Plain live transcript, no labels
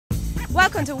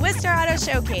Welcome to Worcester Auto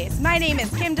Showcase. My name is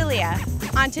Kim D'Elia.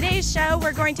 On today's show,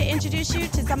 we're going to introduce you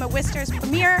to some of Worcester's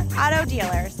premier auto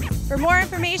dealers. For more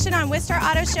information on Worcester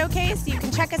Auto Showcase, you can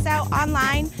check us out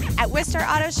online at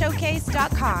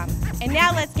worcesterautashowcase.com. And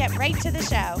now let's get right to the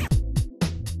show.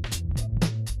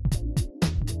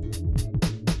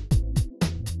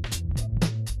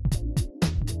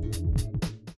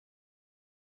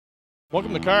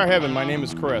 Welcome to Car Heaven. My name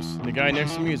is Chris. The guy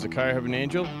next to me is the Car Heaven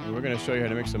Angel, and we're going to show you how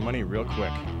to make some money real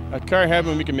quick. At Car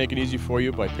Heaven, we can make it easy for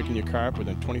you by picking your car up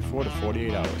within 24 to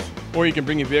 48 hours. Or you can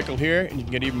bring your vehicle here and you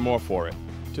can get even more for it.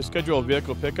 To schedule a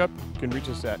vehicle pickup, you can reach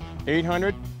us at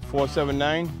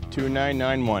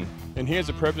 800-479-2991. And here's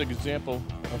a perfect example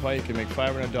of how you can make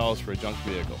 $500 for a junk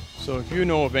vehicle. So if you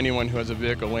know of anyone who has a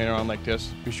vehicle laying around like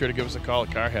this, be sure to give us a call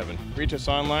at Car Heaven. Reach us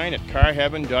online at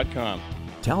carheaven.com.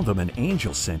 Tell them an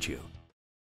angel sent you.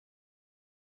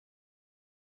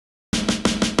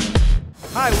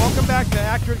 Hi, welcome back to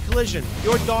Accurate Collision,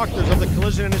 your doctors of the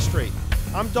collision industry.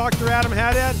 I'm Dr. Adam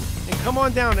Haddad, and come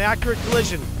on down to Accurate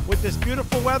Collision with this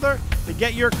beautiful weather to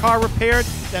get your car repaired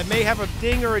that may have a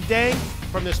ding or a dang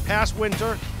from this past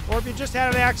winter, or if you just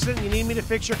had an accident and you need me to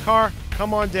fix your car,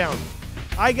 come on down.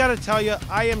 I gotta tell you,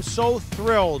 I am so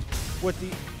thrilled with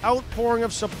the outpouring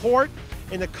of support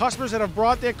and the customers that have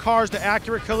brought their cars to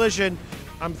Accurate Collision.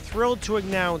 I'm thrilled to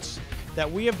announce that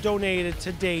we have donated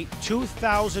to date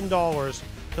 $2,000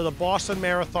 to the Boston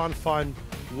Marathon Fund,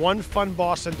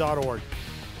 onefundboston.org.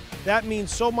 That means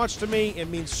so much to me. It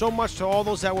means so much to all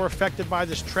those that were affected by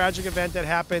this tragic event that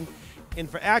happened. And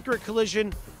for Accurate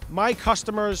Collision, my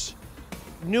customers,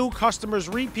 new customers,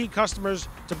 repeat customers,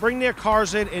 to bring their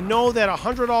cars in and know that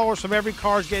 $100 from every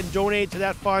car is getting donated to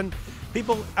that fund.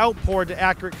 People outpoured to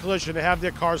Accurate Collision to have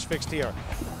their cars fixed here.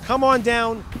 Come on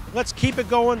down. Let's keep it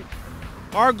going.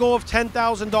 Our goal of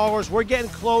 $10,000, we're getting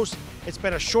close. It's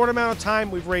been a short amount of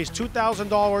time. We've raised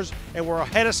 $2,000 and we're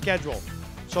ahead of schedule.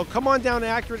 So come on down to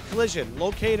Accurate Collision,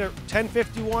 located at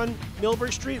 1051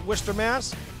 Millbury Street, Worcester,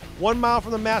 Mass. 1 mile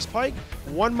from the Mass Pike,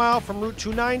 1 mile from Route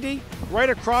 290, right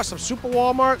across from Super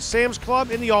Walmart, Sam's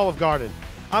Club, in the Olive Garden.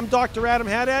 I'm Dr. Adam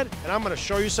Haddad, and I'm going to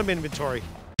show you some inventory.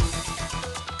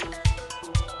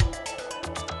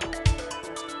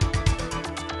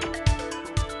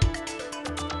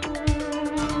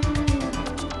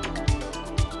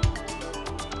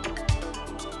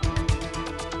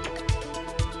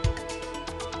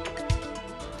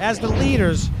 As the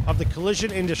leaders of the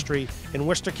collision industry in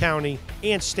Worcester County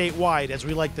and statewide, as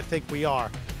we like to think we are,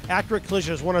 Accurate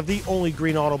Collision is one of the only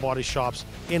green auto body shops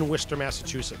in Worcester,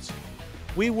 Massachusetts.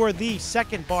 We were the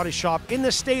second body shop in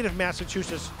the state of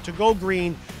Massachusetts to go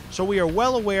green, so we are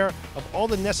well aware of all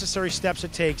the necessary steps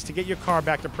it takes to get your car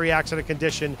back to pre-accident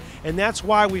condition, and that's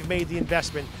why we've made the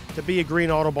investment to be a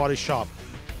green auto body shop.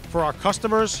 For our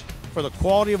customers, for the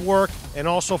quality of work, and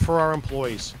also for our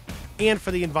employees. And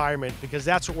for the environment, because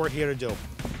that's what we're here to do.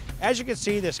 As you can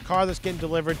see, this car that's getting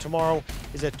delivered tomorrow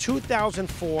is a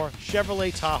 2004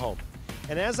 Chevrolet Tahoe.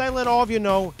 And as I let all of you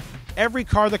know, every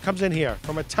car that comes in here,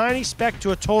 from a tiny speck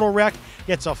to a total wreck,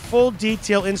 gets a full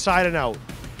detail inside and out.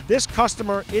 This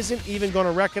customer isn't even going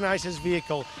to recognize his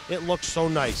vehicle. It looks so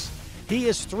nice. He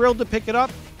is thrilled to pick it up.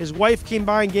 His wife came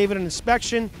by and gave it an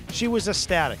inspection. She was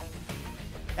ecstatic.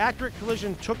 Accurate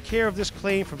Collision took care of this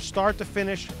claim from start to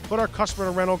finish, put our customer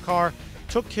in a rental car,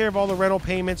 took care of all the rental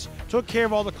payments, took care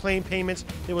of all the claim payments.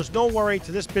 There was no worry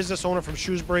to this business owner from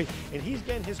Shrewsbury, and he's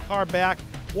getting his car back,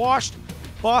 washed,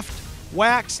 buffed,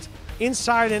 waxed,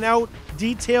 inside and out,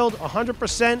 detailed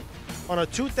 100% on a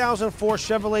 2004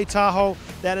 Chevrolet Tahoe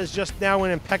that is just now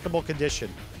in impeccable condition.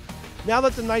 Now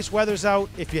that the nice weather's out,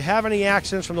 if you have any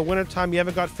accidents from the wintertime you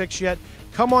haven't got fixed yet,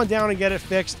 come on down and get it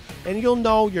fixed, and you'll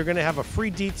know you're going to have a free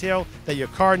detail that your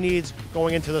car needs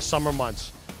going into the summer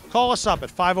months. Call us up at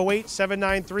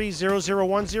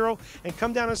 508-793-0010 and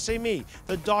come down and see me,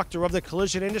 the doctor of the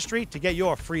collision industry, to get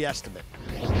your free estimate.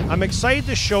 I'm excited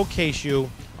to showcase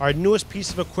you our newest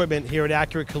piece of equipment here at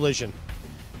Accurate Collision.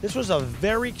 This was a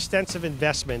very extensive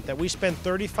investment that we spent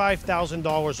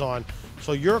 $35,000 on,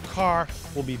 so your car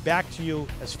will be back to you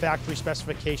as factory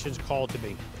specifications call to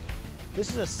be.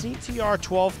 This is a CTR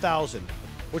 12,000,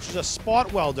 which is a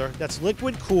spot welder that's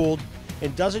liquid cooled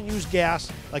and doesn't use gas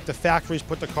like the factories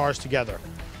put the cars together.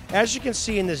 As you can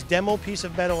see in this demo piece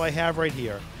of metal I have right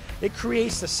here, it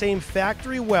creates the same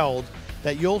factory weld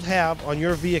that you'll have on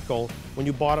your vehicle when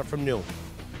you bought it from new.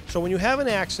 So when you have an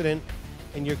accident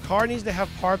and your car needs to have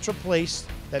parts replaced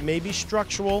that may be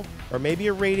structural or maybe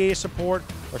a radiator support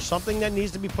or something that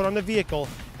needs to be put on the vehicle,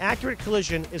 Accurate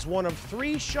Collision is one of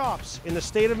 3 shops in the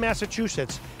state of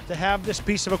Massachusetts to have this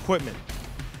piece of equipment.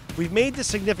 We've made this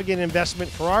significant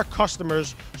investment for our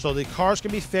customers so the cars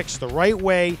can be fixed the right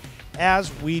way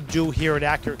as we do here at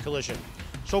Accurate Collision.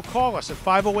 So call us at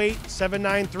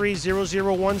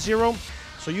 508-793-0010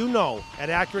 so you know at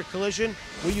Accurate Collision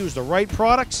we use the right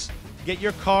products to get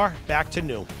your car back to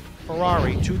new.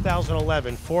 Ferrari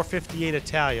 2011 458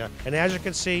 Italia, and as you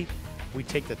can see, we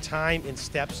take the time and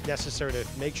steps necessary to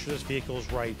make sure this vehicle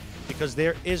is right, because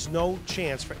there is no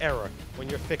chance for error when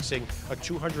you're fixing a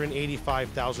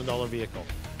 $285,000 vehicle.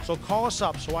 So call us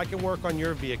up so I can work on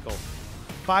your vehicle.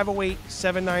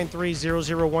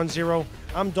 508-793-0010.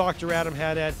 I'm Dr. Adam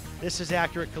Haddad. This is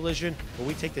Accurate Collision, where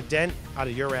we take the dent out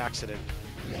of your accident.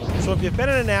 So if you've been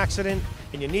in an accident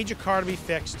and you need your car to be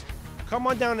fixed, come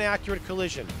on down to Accurate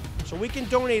Collision so we can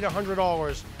donate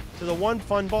 $100 to the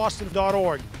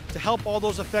onefundboston.org to help all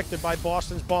those affected by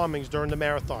Boston's bombings during the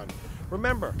marathon.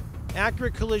 Remember,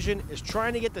 Accurate Collision is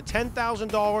trying to get the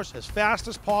 $10,000 as fast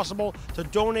as possible to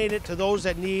donate it to those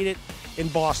that need it in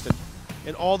Boston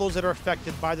and all those that are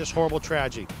affected by this horrible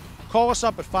tragedy. Call us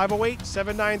up at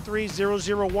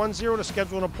 508-793-0010 to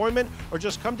schedule an appointment, or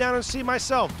just come down and see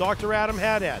myself, Dr. Adam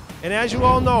Haddad. And as you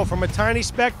all know, from a tiny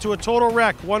speck to a total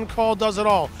wreck, one call does it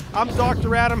all. I'm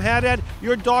Dr. Adam Haddad,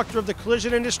 your doctor of the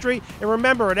collision industry. And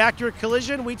remember, at Accurate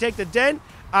Collision, we take the dent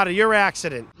out of your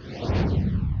accident.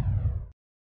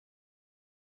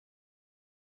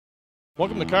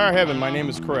 Welcome to Car Heaven. My name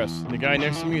is Chris. The guy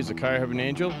next to me is the Car Heaven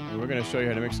Angel, and we're going to show you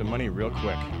how to make some money real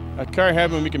quick. At Car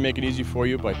Heaven, we can make it easy for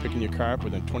you by picking your car up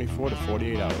within 24 to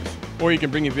 48 hours. Or you can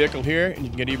bring your vehicle here and you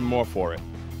can get even more for it.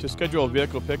 To schedule a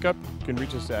vehicle pickup, you can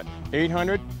reach us at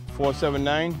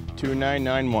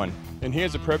 800-479-2991. And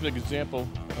here's a perfect example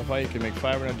of how you can make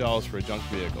 $500 for a junk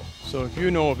vehicle. So if you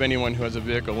know of anyone who has a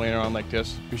vehicle laying around like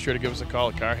this, be sure to give us a call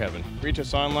at Car Heaven. Reach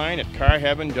us online at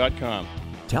carheaven.com.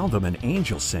 Tell them an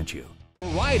angel sent you.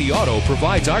 Variety Auto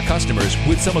provides our customers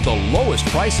with some of the lowest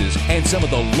prices and some of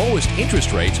the lowest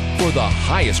interest rates for the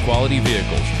highest quality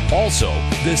vehicles. Also,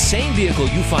 the same vehicle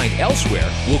you find elsewhere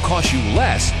will cost you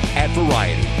less at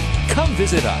Variety. Come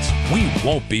visit us. We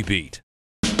won't be beat.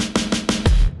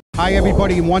 Hi,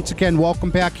 everybody, and once again, welcome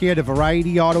back here to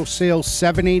Variety Auto Sales,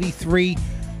 783,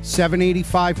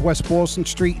 785 West Boylston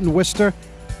Street in Worcester,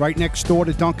 right next door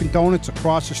to Dunkin' Donuts,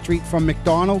 across the street from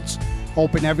McDonald's.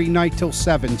 Open every night till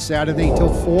 7, Saturday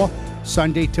till 4,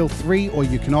 Sunday till 3, or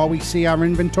you can always see our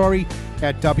inventory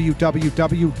at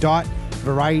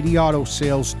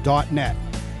www.varietyAutosales.net.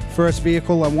 First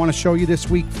vehicle I want to show you this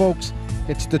week, folks,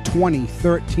 it's the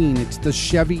 2013. It's the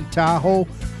Chevy Tahoe.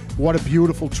 What a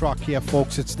beautiful truck here,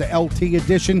 folks. It's the LT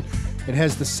edition. It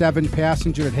has the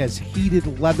 7-passenger. It has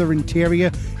heated leather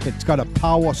interior. It's got a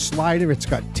power slider. It's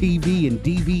got TV and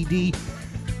DVD.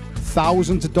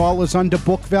 Thousands of dollars under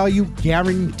book value,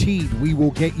 guaranteed. We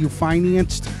will get you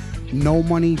financed, no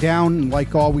money down, and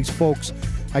like always, folks,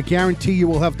 I guarantee you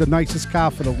will have the nicest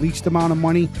car for the least amount of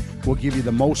money. We'll give you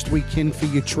the most we can for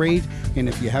your trade, and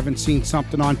if you haven't seen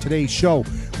something on today's show,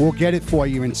 we'll get it for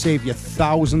you and save you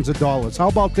thousands of dollars. How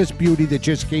about this beauty that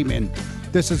just came in?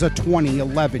 This is a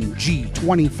 2011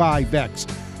 G25X.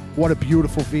 What a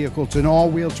beautiful vehicle. It's an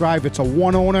all-wheel drive. It's a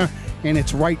one-owner, and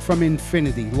it's right from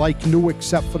Infinity. Like new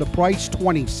except for the price,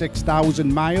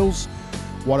 26,000 miles.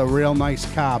 What a real nice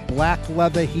car. Black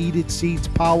leather, heated seats,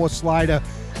 power slider,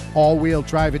 all-wheel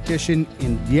drive edition.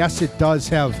 And yes, it does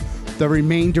have the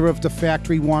remainder of the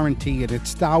factory warranty, and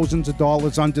it's thousands of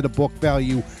dollars under the book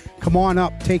value. Come on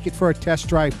up, take it for a test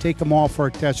drive. Take them all for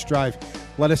a test drive.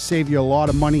 Let us save you a lot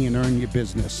of money and earn your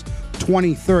business.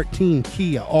 2013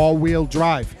 Kia all-wheel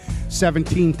drive,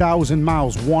 17,000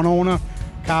 miles, one owner.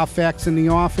 Carfax in the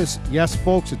office. Yes,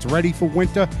 folks, it's ready for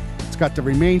winter. It's got the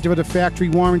remainder of the factory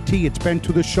warranty. It's been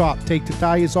to the shop. Take the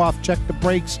tires off, check the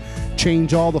brakes,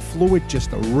 change all the fluid.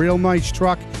 Just a real nice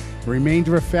truck.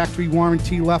 Remainder of factory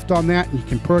warranty left on that, and you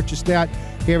can purchase that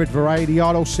here at Variety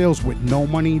Auto Sales with no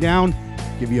money down.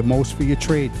 Give you most for your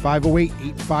trade.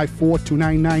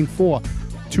 508-854-2994.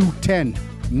 210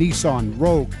 Nissan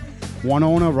Rogue. One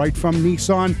owner, right from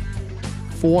Nissan.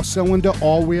 4-cylinder,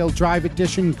 all-wheel drive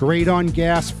edition, great on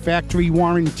gas, factory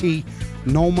warranty,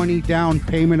 no money down,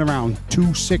 payment around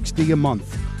 $260 a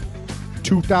month.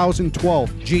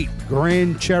 2012 Jeep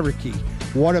Grand Cherokee.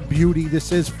 What a beauty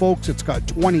this is, folks. It's got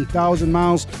 20,000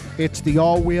 miles. It's the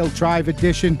all-wheel drive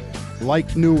edition,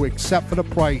 like new, except for the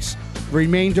price.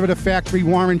 Remainder of the factory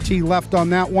warranty left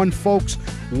on that one, folks.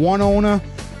 One owner.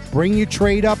 Bring your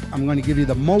trade up. I'm going to give you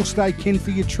the most I can for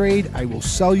your trade. I will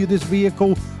sell you this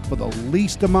vehicle for the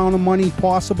least amount of money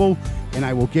possible, and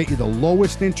I will get you the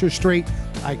lowest interest rate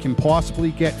I can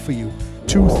possibly get for you.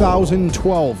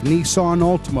 2012 Nissan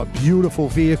Altima, beautiful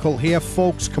vehicle here,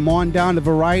 folks. Come on down to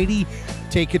Variety.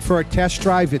 take it for a test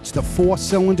drive. It's the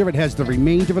 4-cylinder. It has the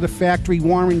remainder of the factory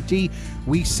warranty.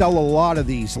 We sell a lot of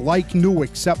these, like new,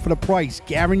 except for the price.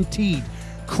 Guaranteed.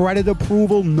 Credit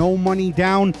approval, no money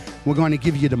down. We're going to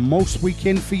give you the most we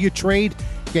can for your trade.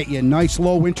 Get you a nice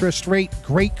low interest rate,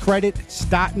 great credit,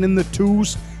 starting in the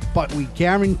 2s. But we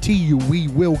guarantee you we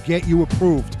will get you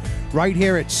approved. Right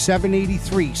here at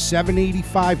 783,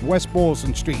 785 West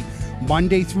Boylston Street.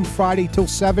 Monday through Friday till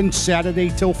 7, Saturday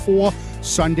till 4,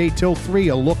 Sunday till 3.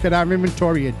 A look at our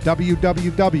inventory at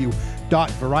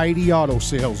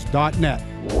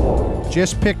www.varietyAutoSales.net.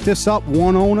 Just picked this up,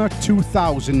 one owner,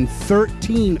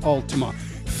 2013 Altima.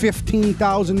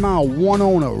 15,000 mile, one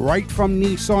owner, right from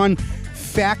Nissan.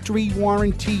 Factory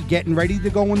warranty, getting ready to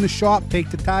go in the shop. Take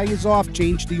the tires off,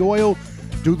 change the oil,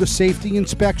 do the safety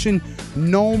inspection.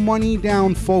 No money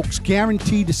down, folks.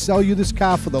 Guaranteed to sell you this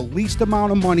car for the least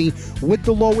amount of money with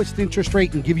the lowest interest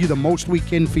rate and give you the most we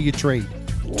can for your trade.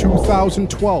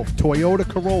 2012 Toyota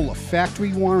Corolla,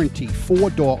 factory warranty,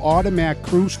 4-door automatic,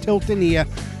 cruise tilt and air.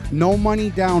 No money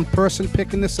down. Person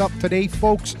picking this up today,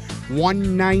 folks,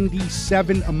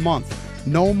 $197 a month.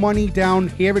 No money down.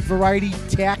 Here at Variety,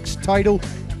 tax, title,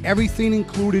 everything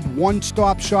included.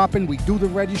 One-stop shopping. We do the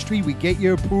registry. We get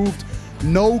you approved.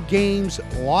 No games.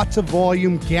 Lots of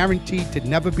volume. Guaranteed to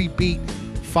never be beat.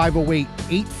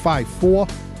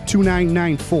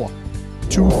 508-854-2994.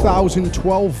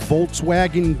 2012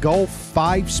 Volkswagen Golf,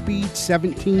 5-speed,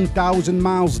 17,000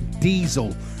 miles,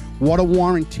 diesel. What a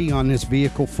warranty on this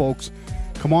vehicle, folks.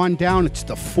 Come on down. It's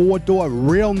the 4-door,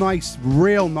 real nice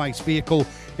vehicle.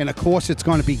 And of course, it's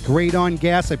going to be great on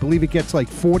gas. I believe it gets like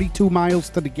 42 miles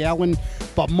to the gallon.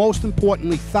 But most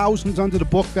importantly, thousands under the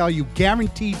book value,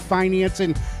 guaranteed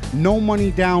financing, no money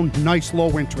down, nice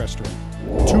low interest rate.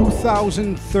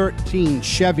 2013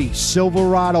 Chevy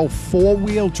Silverado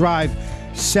 4-wheel drive,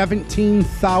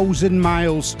 17,000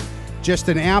 miles. Just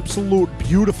an absolute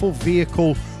beautiful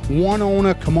vehicle. One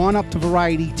owner. Come on up to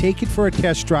Variety. Take it for a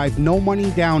test drive. No money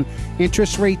down.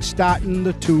 Interest rate starting in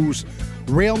the 2s.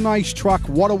 Real nice truck.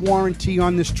 What a warranty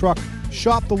on this truck.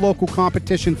 Shop the local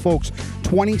competition, folks.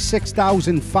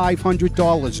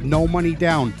 $26,500. No money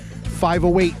down.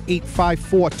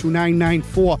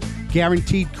 508-854-2994.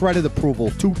 Guaranteed credit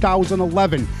approval.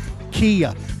 2011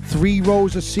 Kia. 3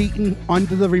 rows of seating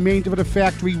under the remainder of the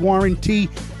factory warranty.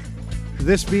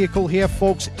 This vehicle here,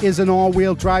 folks, is an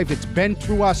all-wheel drive. It's been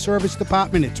through our service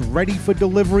department. It's ready for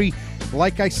delivery.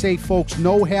 Like I say, folks,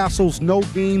 no hassles, no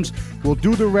games. We'll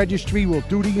do the registry. We'll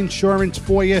do the insurance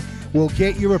for you. We'll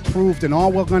get you approved. And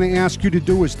all we're going to ask you to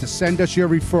do is to send us your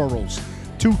referrals.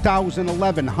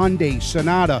 2011 Hyundai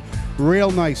Sonata.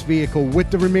 Real nice vehicle with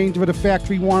the remainder of the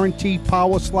factory warranty.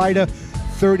 Power slider.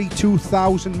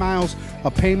 32,000 miles.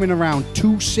 A payment around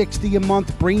 $260 a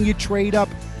month. Bring your trade up.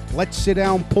 Let's sit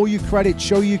down, pull your credit,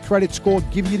 show you your credit score,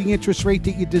 give you the interest rate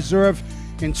that you deserve,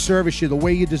 and service you the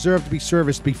way you deserve to be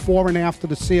serviced before and after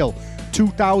the sale.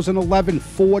 2011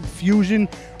 Ford Fusion,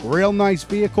 real nice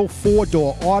vehicle,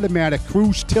 4-door automatic,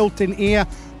 cruise tilt and air,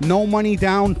 no money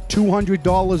down,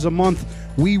 $200 a month.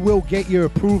 We will get you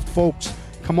approved, folks.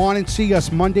 Come on and see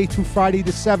us Monday through Friday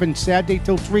to 7, Saturday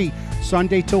till 3,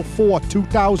 Sunday till 4.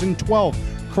 2012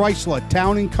 Chrysler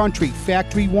Town and Country,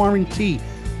 factory warranty,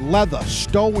 leather,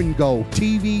 stow and go,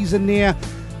 TVs in there,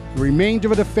 remainder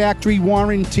of the factory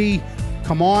warranty.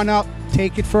 Come on up,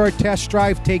 take it for a test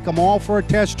drive, take them all for a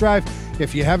test drive.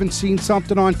 If you haven't seen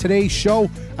something on today's show,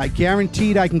 I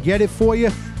guaranteed I can get it for you.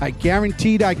 I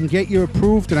guaranteed I can get you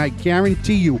approved, and I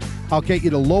guarantee you I'll get you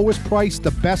the lowest price,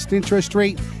 the best interest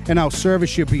rate, and I'll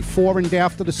service you before and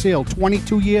after the sale.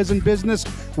 22 years in business,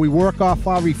 we work off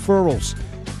our referrals.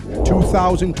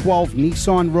 2012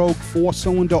 Nissan Rogue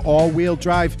 4-cylinder all-wheel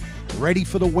drive, ready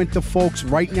for the winter, folks.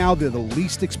 Right now, they're the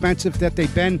least expensive that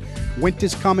they've been.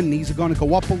 Winter's coming. These are going to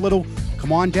go up a little.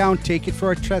 Come on down. Take it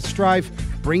for a test drive.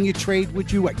 Bring your trade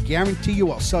with you. I guarantee you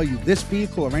I'll sell you this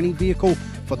vehicle or any vehicle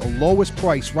for the lowest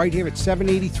price right here at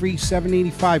 783,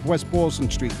 785 West Boylston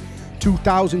Street.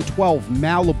 2012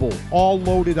 Malibu, all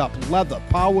loaded up, leather,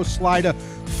 power slider,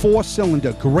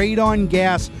 4-cylinder, great on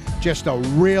gas, just a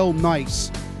real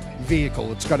nice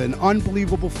vehicle. It's got an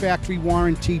unbelievable factory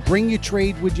warranty. Bring your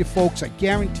trade with you, folks. I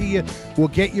guarantee you we'll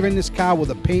get you in this car with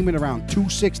a payment around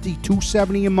 $260,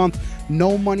 $270 a month.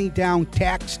 No money down,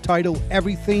 tax, title,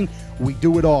 everything. We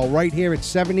do it all right here at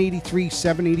 783,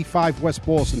 785 West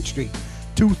Boylston Street.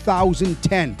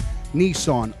 2010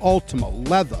 Nissan Altima,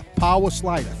 leather, power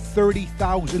slider,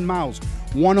 30,000 miles.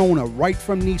 One owner, right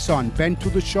from Nissan. Been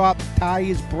through the shop,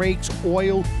 tires, brakes,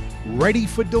 oil, ready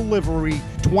for delivery.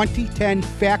 2010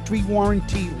 factory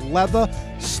warranty, leather,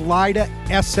 slider,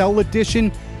 SL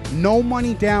edition. No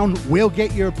money down. We'll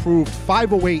get you approved.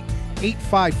 508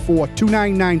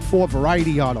 854-2994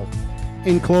 Variety Auto.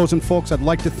 In closing, folks, I'd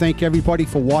like to thank everybody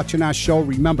for watching our show.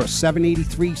 Remember,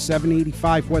 783,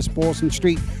 785 West Boylston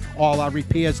Street. All our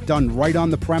repairs done right on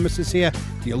the premises here.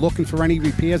 If you're looking for any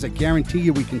repairs, I guarantee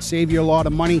you we can save you a lot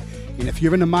of money. And if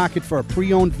you're in the market for a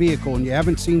pre-owned vehicle and you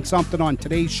haven't seen something on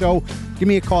today's show, give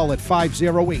me a call at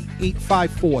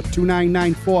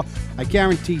 508-854-2994. I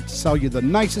guarantee to sell you the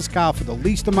nicest car for the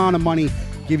least amount of money,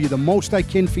 give you the most I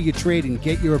can for your trade, and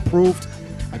get you approved.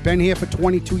 I've been here for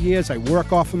 22 years. I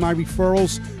work off of my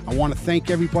referrals. I want to thank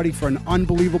everybody for an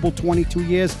unbelievable 22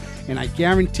 years. And I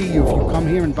guarantee you, if you come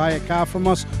here and buy a car from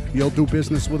us, you'll do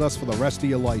business with us for the rest of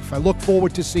your life. I look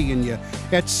forward to seeing you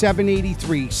at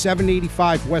 783,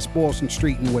 785 West Boylston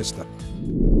Street in Worcester.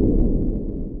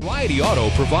 Variety Auto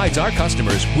provides our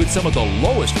customers with some of the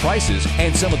lowest prices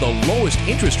and some of the lowest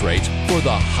interest rates for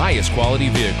the highest quality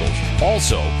vehicles.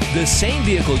 Also, the same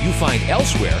vehicle you find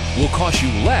elsewhere will cost you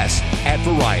less at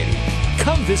Variety.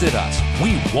 Come visit us.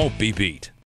 We won't be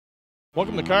beat.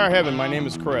 Welcome to Car Heaven. My name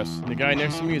is Chris. The guy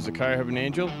next to me is the Car Heaven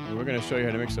Angel, and we're going to show you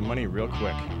how to make some money real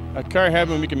quick. At Car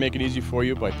Heaven, we can make it easy for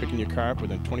you by picking your car up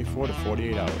within 24 to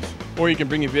 48 hours. Or you can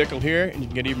bring your vehicle here and you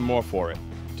can get even more for it.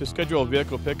 To schedule a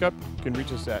vehicle pickup, you can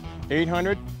reach us at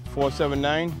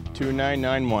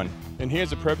 800-479-2991. And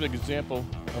here's a perfect example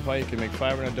of how you can make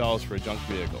 $500 for a junk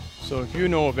vehicle. So if you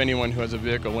know of anyone who has a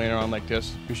vehicle laying around like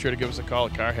this, be sure to give us a call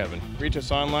at Car Heaven. Reach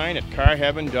us online at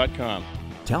carheaven.com.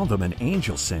 Tell them an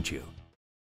angel sent you.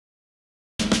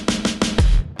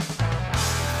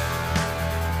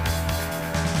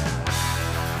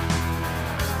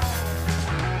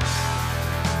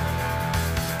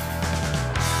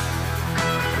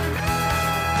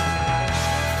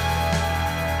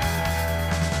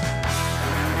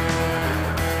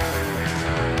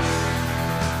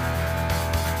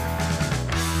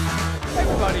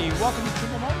 Welcome to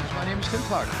Triple Motors. My name is Tim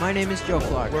Clark. My name is Joe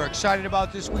Clark. We're excited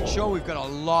about this week's show. We've got a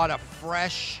lot of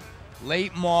fresh,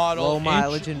 late model, low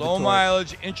mileage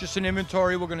interest in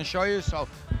inventory we're going to show you. So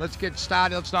let's get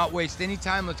started. Let's not waste any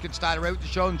time. Let's get started right with the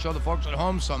show and show the folks at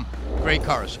home some great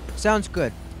cars. Sounds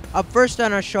good. Up first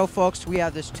on our show, folks, we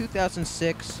have this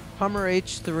 2006 Hummer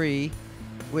H3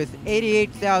 with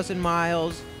 88,000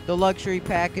 miles. The luxury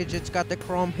package, it's got the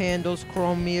chrome handles,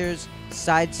 chrome mirrors,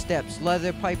 side steps,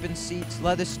 leather piping seats,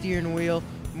 leather steering wheel,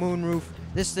 moonroof.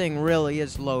 This thing really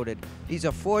is loaded. These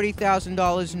are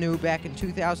 $40,000 new back in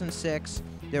 2006.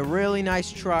 They're really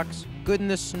nice trucks, good in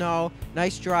the snow,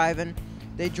 nice driving.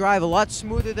 They drive a lot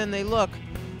smoother than they look.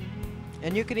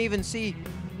 And you can even see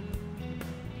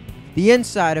the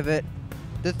inside of it.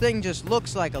 The thing just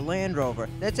looks like a Land Rover.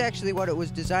 That's actually what it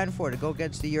was designed for, to go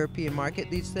against the European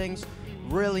market. These things,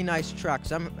 really nice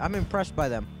trucks. I'm impressed by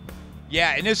them.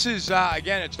 Yeah, and this is,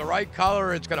 again, it's the right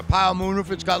color. It's got a pile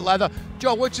moonroof. It's got leather.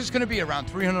 Joe, what's this going to be, around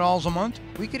 $300 a month?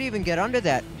 We could even get under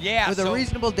that. Yeah. With a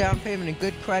reasonable down payment and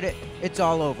good credit, it's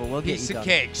all over. We'll get you done. Piece of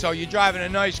cake. So you're driving a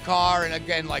nice car, and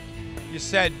again, like you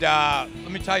said,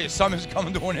 let me tell you, summer's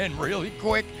coming to an end really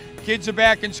quick. Kids are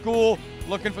back in school,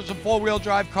 looking for some four-wheel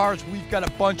drive cars. We've got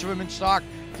a bunch of them in stock.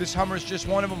 This Hummer is just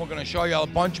one of them. We're going to show you a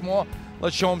bunch more.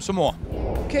 Let's show them some more.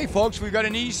 Okay, folks, we've got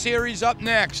an E-Series up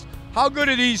next. How good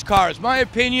are these cars? My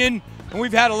opinion, and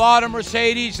we've had a lot of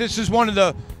Mercedes. This is one of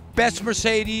the best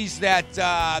Mercedes that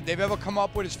they've ever come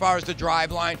up with as far as the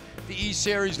driveline. The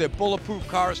E-Series, they're bulletproof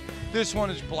cars. This one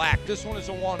is black. This one is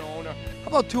a one owner.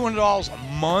 How about $200 a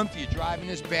month? You're driving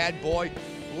this bad boy.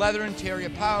 Leather interior,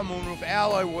 power moonroof,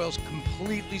 alloy wheels,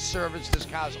 completely serviced. This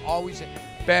car's always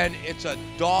been. It's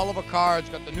 $1 of a car. It's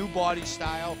got the new body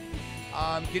style.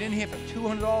 Get in here for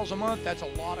 $200 a month. That's a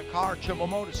lot of car. Trimble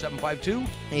Motors,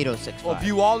 752-8065. Well,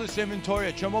 view all this inventory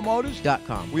at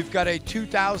TrimbleMotors.com. We've got a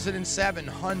 2007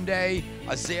 Hyundai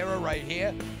Azera right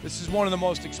here. This is one of the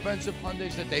most expensive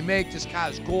Hyundais that they make. This car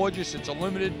is gorgeous. It's a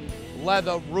limited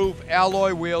leather roof,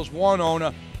 alloy wheels, one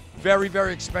owner. Very,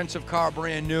 very expensive car,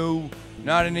 brand new.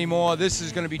 Not anymore. This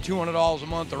is going to be $200 a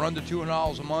month or under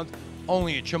 $200 a month.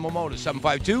 Only at Trimble Motors,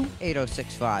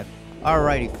 752-8065.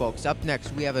 Alrighty, folks. Up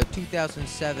next, we have a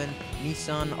 2007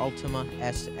 Nissan Altima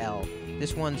SL.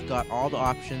 This one's got all the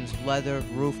options: leather,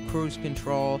 roof, cruise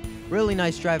control. Really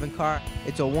nice driving car.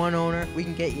 It's a one owner. We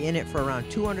can get you in it for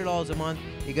around $200 a month.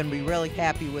 You're going to be really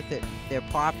happy with it. They're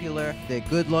popular, they're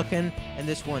good looking, and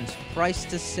this one's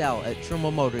priced to sell at Trimble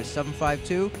Motors,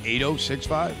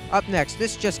 752-8065. Up next,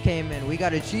 this just came in. We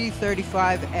got a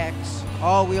G35X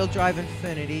all-wheel drive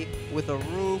Infiniti with a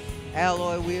roof,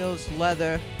 alloy wheels,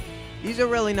 leather. These are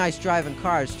really nice driving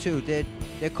cars too.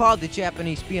 They're called the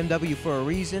Japanese BMW for a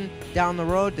reason. Down the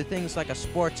road, the thing's like a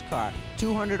sports car.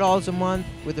 $200 a month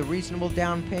with a reasonable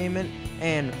down payment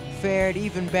and fair,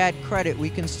 even bad credit,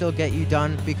 we can still get you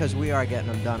done because we are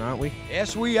getting them done, aren't we?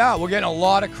 Yes, we are. We're getting a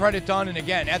lot of credit done. And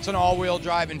again, that's an all-wheel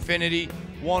drive Infiniti.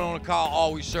 One owner car,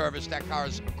 always serviced. That car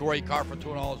is a great car for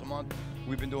 $200 a month.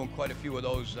 We've been doing quite a few of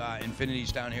those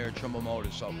Infinitis down here at Trimble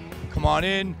Motors. So come on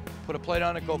in, put a plate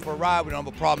on it, go for a ride. We don't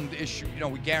have a problem to issue. You know,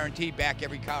 we guarantee back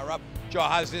every car up. Joe,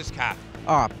 how's this car?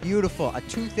 Oh, beautiful. A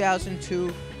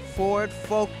 2002 Ford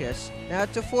Focus. Now,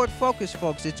 it's a Ford Focus,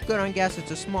 folks. It's good on gas.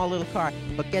 It's a small little car.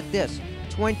 But get this,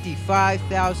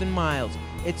 25,000 miles.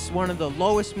 It's one of the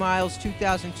lowest miles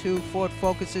 2002 Ford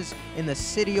Focuses in the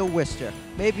city of Worcester,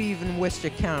 maybe even Worcester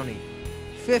County.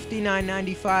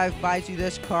 $59.95 buys you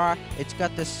this car. It's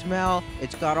got the smell.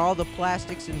 It's got all the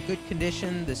plastics in good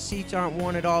condition. The seats aren't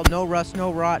worn at all. No rust,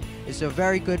 no rot. It's a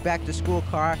very good back-to-school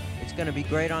car. It's going to be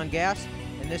great on gas.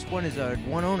 And this one is a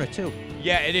one owner, too.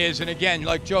 Yeah, it is. And again,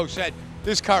 like Joe said,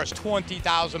 this car is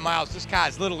 20,000 miles. This car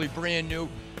is literally brand new.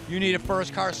 You need a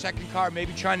first car, second car,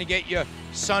 maybe trying to get your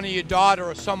son or your daughter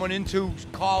or someone into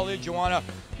college. You want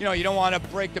to, you don't want to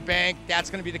break the bank. That's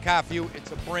going to be the car for you.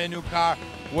 It's a brand new car.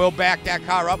 We'll back that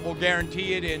car up. We'll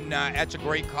guarantee it, and that's a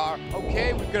great car.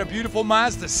 Okay, we've got a beautiful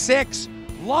Mazda 6.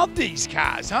 Love these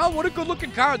cars, huh? What a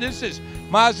good-looking car this is.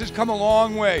 Mazda's come a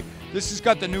long way. This has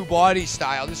got the new body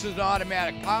style. This is an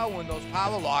automatic power windows,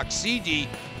 power lock, CD,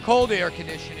 cold air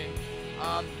conditioning.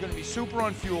 Going to be super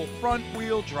on fuel, front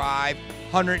wheel drive,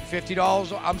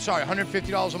 $150. I'm sorry,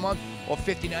 $150 a month or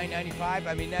 $59.95.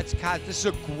 I mean, this is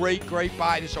a great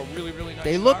buy. This is a really nice car.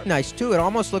 They look nice too. It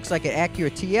almost looks like an Acura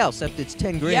TL, except it's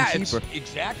 10 grand cheaper. Yeah,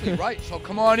 exactly right. So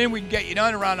come on in. We can get you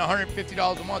done around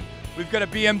 $150 a month. We've got a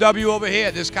BMW over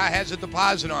here. This car has a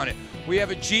deposit on it. We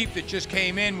have a Jeep that just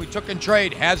came in. We took in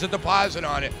trade, has a deposit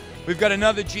on it. We've got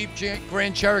another Jeep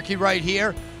Grand Cherokee right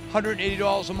here,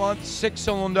 $180 a month,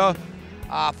 6-cylinder.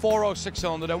 406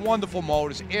 cylinder. They're wonderful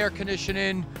motors, air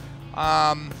conditioning.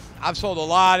 I've sold a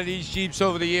lot of these Jeeps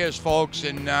over the years, folks,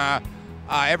 and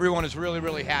everyone is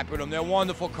really happy with them. They're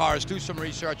wonderful cars. Do some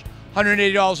research.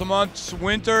 $180 a month.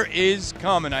 Winter is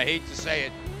coming. I hate to say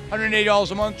it.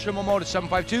 $180 a month. Trimble Motors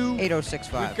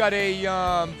 752-8065. We've got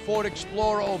a Ford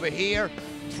Explorer over here.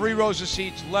 3 rows of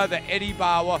seats, leather, Eddie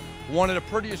Bauer. One of the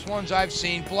prettiest ones I've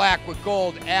seen. Black with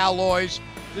gold alloys.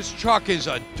 This truck is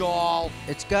a doll.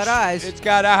 It's got eyes. It's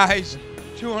got eyes.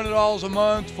 $200 a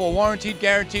month, full warranted,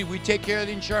 guaranteed. We take care of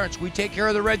the insurance. We take care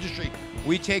of the registry.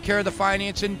 We take care of the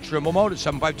financing. Trimble Motors,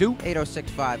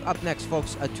 752-8065. Up next,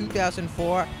 folks, a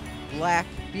 2004 black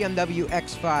BMW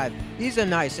X5. These are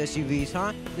nice SUVs,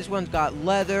 huh? This one's got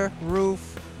leather,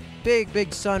 roof, big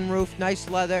sunroof, nice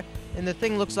leather, and the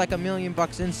thing looks like $1 million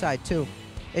inside, too.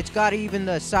 It's got even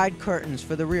the side curtains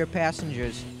for the rear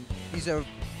passengers. These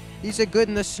are good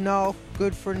in the snow,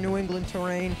 good for New England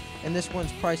terrain, and this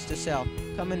one's priced to sell.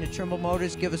 Come into Trimble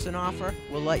Motors, give us an offer.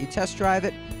 We'll let you test drive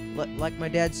it. Like my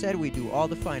dad said, we do all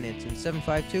the financing.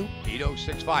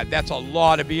 752-8065. That's a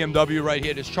lot of BMW right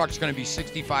here. This truck's going to be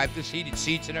 $65. This heated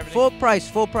seats and everything. Full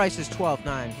price is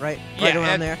 $12,900, right? Yeah, right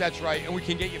around there. That's right. And we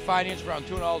can get you financed around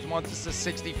 $200 a month. It's a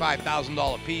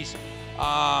 $65,000 piece.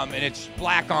 And it's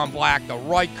black on black, the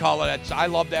right color. I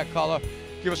love that color.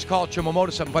 Give us a call at Trimble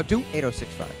Motors,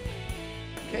 752-8065.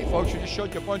 Okay, folks, we just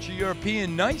showed you a bunch of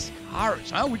European nice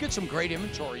cars, huh? We get some great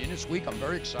inventory in this week. I'm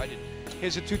very excited.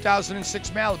 Here's a 2006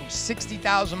 Malibu,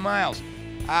 60,000 miles.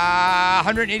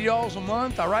 $180 a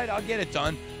month. All right, I'll get it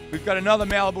done. We've got another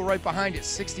Malibu right behind it,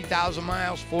 60,000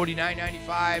 miles,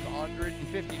 $49.95,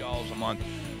 $150 a month.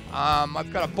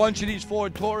 I've got a bunch of these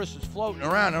Ford Tauruses floating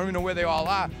around. I don't even know where they all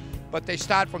are, but they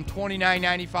start from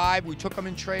 $29.95. We took them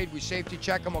in trade. We safety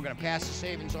check them. We're going to pass the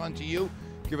savings on to you.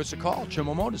 Give us a call,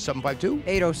 Trimble Motors,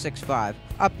 752-8065.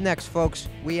 Up next, folks,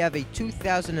 we have a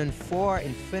 2004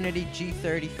 Infiniti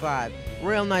G35.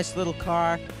 Real nice little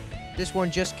car. This one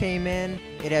just came in.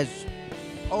 It has,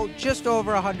 just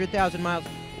over 100,000 miles.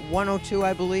 102,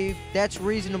 I believe. That's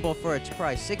reasonable for its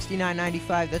price.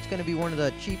 $69.95. That's going to be one of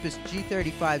the cheapest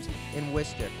G35s in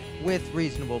Worcester with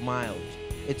reasonable mileage.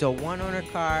 It's a one-owner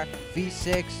car,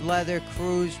 V6, leather,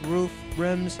 cruise, roof,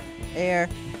 rims, air.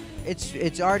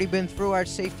 It's already been through our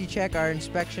safety check, our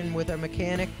inspection with our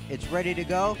mechanic. It's ready to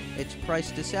go. It's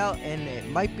priced to sell, and it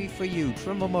might be for you.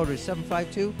 Trimble Motors,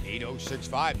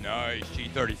 752-8065. Nice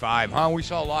G35, huh? We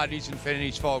saw a lot of these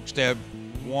Infinitis, folks. They're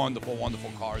wonderful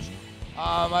cars.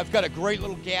 I've got a great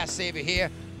little gas saver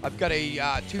here. I've got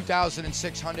a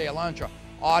 2006 Hyundai Elantra,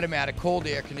 automatic cold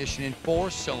air conditioning,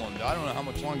 4-cylinder. I don't know how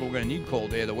much longer we're going to need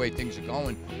cold air the way things are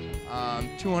going.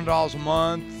 $200 a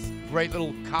month. Great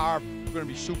little car. Going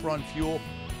to be super on fuel.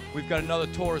 We've got another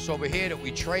Taurus over here that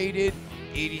we traded,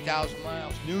 80,000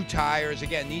 miles, new tires.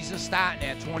 Again, these are starting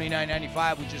at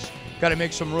 $29.95. We just got to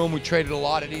make some room. We traded a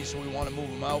lot of these, so we want to move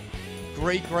them out.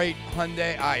 Great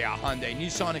Hyundai,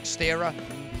 Nissan Xterra,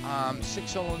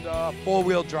 6-cylinder,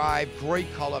 4-wheel drive,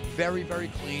 great color, very, very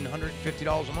clean,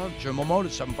 $150 a month. Jimbo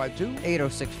Motors,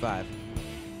 752-8065.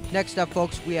 Next up,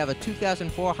 folks, we have a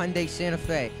 2004 Hyundai Santa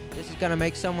Fe. This is going to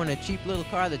make someone a cheap little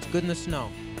car that's good in the snow.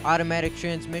 Automatic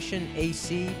transmission,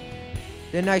 AC.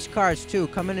 They're nice cars, too.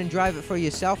 Come in and drive it for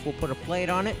yourself. We'll put a plate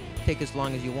on it. Take as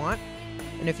long as you want.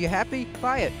 And if you're happy,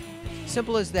 buy it.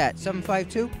 Simple as that.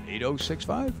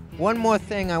 752-8065. One more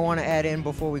thing I want to add in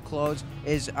before we close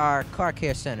is our car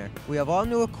care center. We have all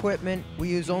new equipment. We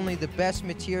use only the best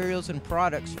materials and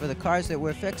products for the cars that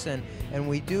we're fixing, and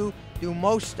we do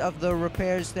most of the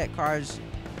repairs that cars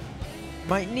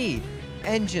might need.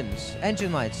 Engines,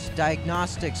 engine lights,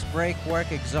 diagnostics, brake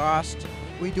work, exhaust.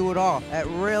 We do it all at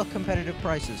real competitive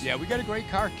prices. Yeah, we got a great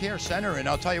car care center, and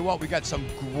I'll tell you what, we got some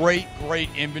great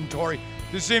inventory.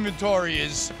 This inventory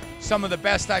is some of the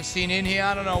best I've seen in here.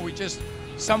 I don't know,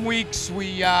 some weeks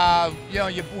we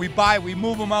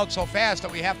move them out so fast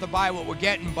that we have to buy what we're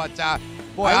getting, but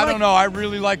boy, I don't know, I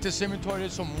really like this inventory.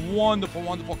 There's some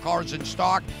wonderful cars in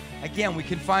stock. Again, we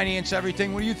can finance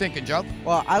everything. What are you thinking, Joe?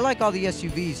 Well, I like all the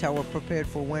SUVs, how we're prepared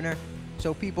for winter.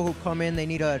 So people who come in, they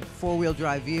need a 4-wheel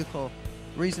drive vehicle,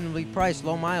 reasonably priced,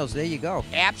 low miles, there you go.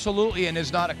 Absolutely, and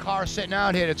there's not a car sitting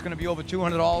out here that's going to be over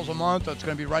 $200 a month. It's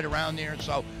going to be right around there.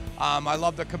 So I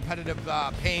love the competitive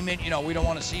payment. You know, we don't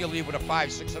want to see you leave with a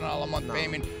 $500-600 a month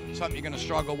payment, something you're going to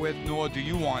struggle with, nor do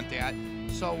you want that.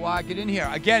 So get in here.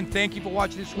 Again, thank you for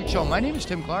watching this week's show. My name is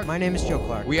Tim Clark. My name is Joe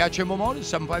Clark. We are Jimbo Motors,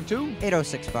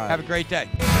 752-8065. Have a great day.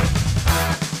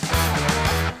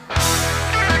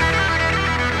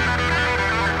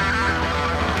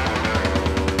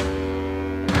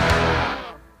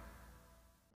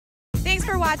 Thanks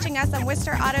for watching us on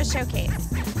Worcester Auto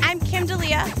Showcase. I'm Kim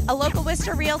D'Elia, a local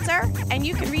Worcester realtor, and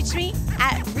you can reach me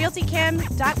at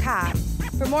realtykim.com.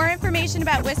 For more information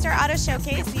about Worcester Auto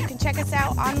Showcase, you can check us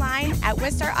out online at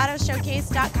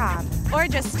worcesterotoshowcase.com or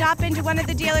just stop into one of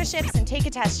the dealerships and take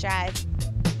a test drive.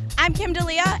 I'm Kim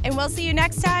D'Elia, and we'll see you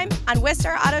next time on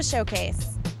Worcester Auto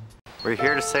Showcase. We're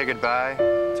here to say goodbye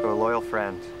to a loyal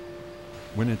friend.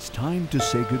 When it's time to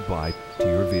say goodbye to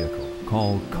your vehicle,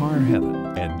 call Car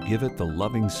Heaven and give it the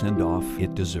loving send-off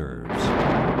it deserves.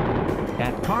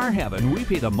 At Car Heaven, we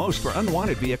pay the most for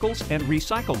unwanted vehicles and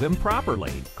recycle them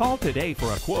properly. Call today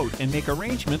for a quote and make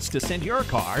arrangements to send your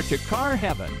car to Car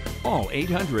Heaven. Call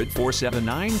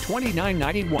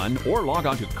 800-479-2991 or log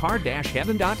on to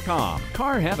car-heaven.com.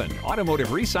 Car Heaven, automotive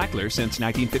recycler since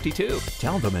 1952.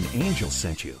 Tell them an angel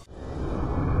sent you.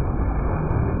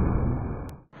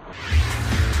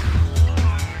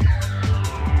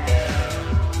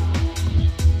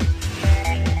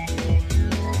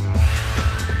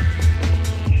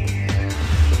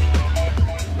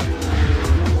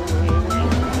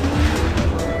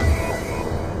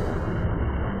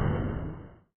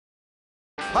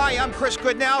 Hi, I'm Chris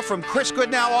Goodnow from Chris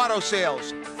Goodnow Auto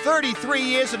Sales. 33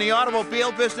 years in the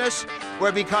automobile business,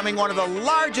 we're becoming one of the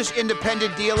largest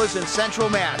independent dealers in Central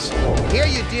Mass. Here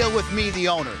you deal with me, the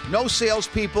owner. No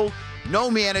salespeople,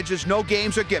 no managers, no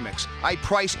games or gimmicks. I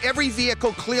price every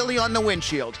vehicle clearly on the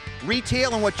windshield,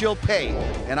 retail and what you'll pay,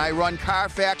 and I run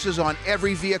Carfaxes on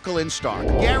every vehicle in stock.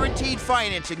 Guaranteed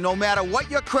financing, no matter what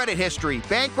your credit history,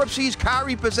 bankruptcies, car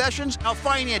repossessions, I'll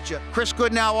finance you.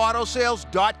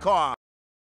 ChrisGoodnowAutoSales.com.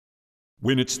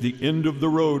 When it's the end of the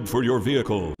road for your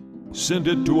vehicle, send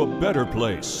it to a better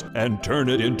place and turn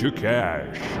it into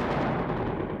cash.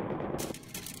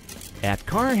 At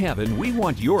Car Heaven, we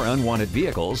want your unwanted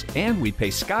vehicles and we pay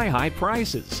sky-high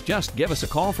prices. Just give us a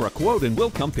call for a quote and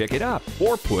we'll come pick it up.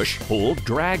 Or push, pull,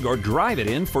 drag, or drive it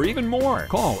in for even more.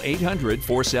 Call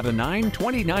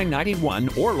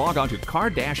 800-479-2991 or log on to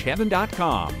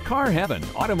car-heaven.com. Car Heaven,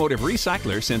 automotive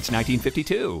recycler since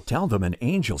 1952. Tell them an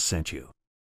angel sent you.